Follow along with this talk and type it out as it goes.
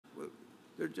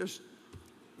they're just,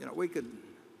 we could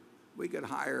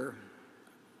hire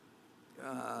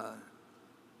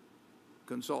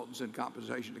consultants in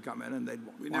compensation to come in, and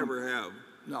we never have.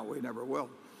 No, we never will.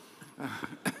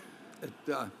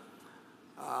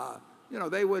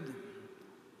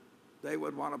 They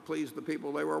would want to please the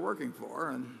people they were working for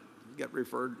and get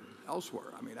referred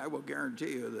elsewhere. I mean, I will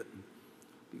guarantee you that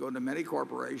if you go into many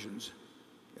corporations,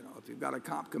 if you've got a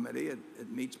comp committee, it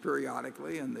meets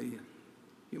periodically, and the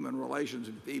human relations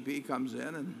VP comes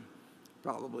in and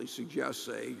probably suggests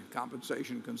a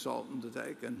compensation consultant to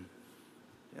take. And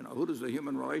who does the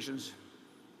human relations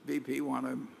VP want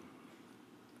to?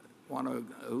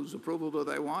 Whose approval do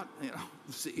they want?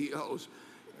 The CEOs.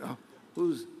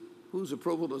 Whose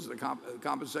approval does the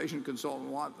compensation consultant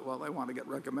want? Well, they want to get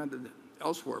recommended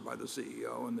elsewhere by the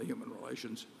CEO and the human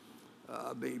relations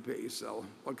VP. So,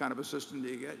 what kind of assistant do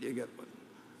you get? You get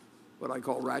what I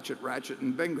call ratchet,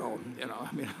 and bingo.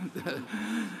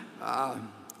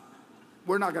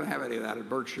 We're not going to have any of that at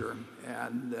Berkshire,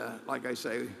 and like I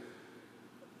say,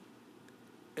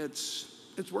 it's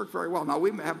worked very well. Now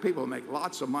we have people who make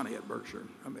lots of money at Berkshire.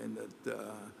 I mean,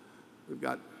 we've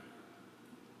got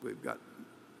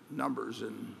numbers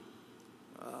in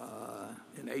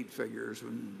 8 figures,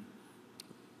 and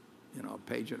a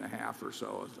page and a half or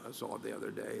so. I saw it the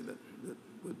other day that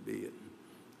would be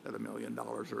at $1 million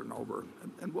or over,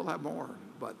 and we'll have more.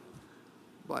 But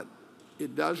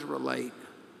it does relate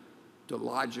to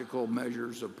logical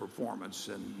measures of performance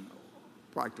in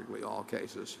practically all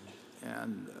cases,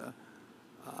 and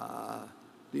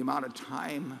the amount of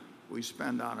time we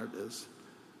spend on it is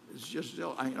just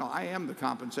still. I am the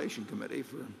compensation committee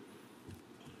for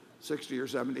 60 or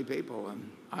 70 people, and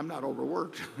I'm not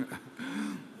overworked.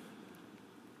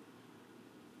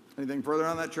 Anything further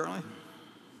on that, Charlie?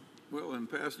 Well, in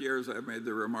past years, I've made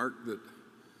the remark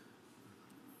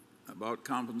about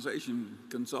compensation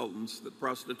consultants that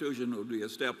prostitution would be a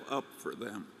step up for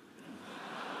them.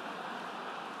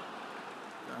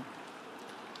 Yeah.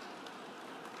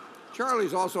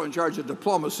 Charlie's also in charge of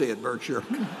diplomacy at Berkshire.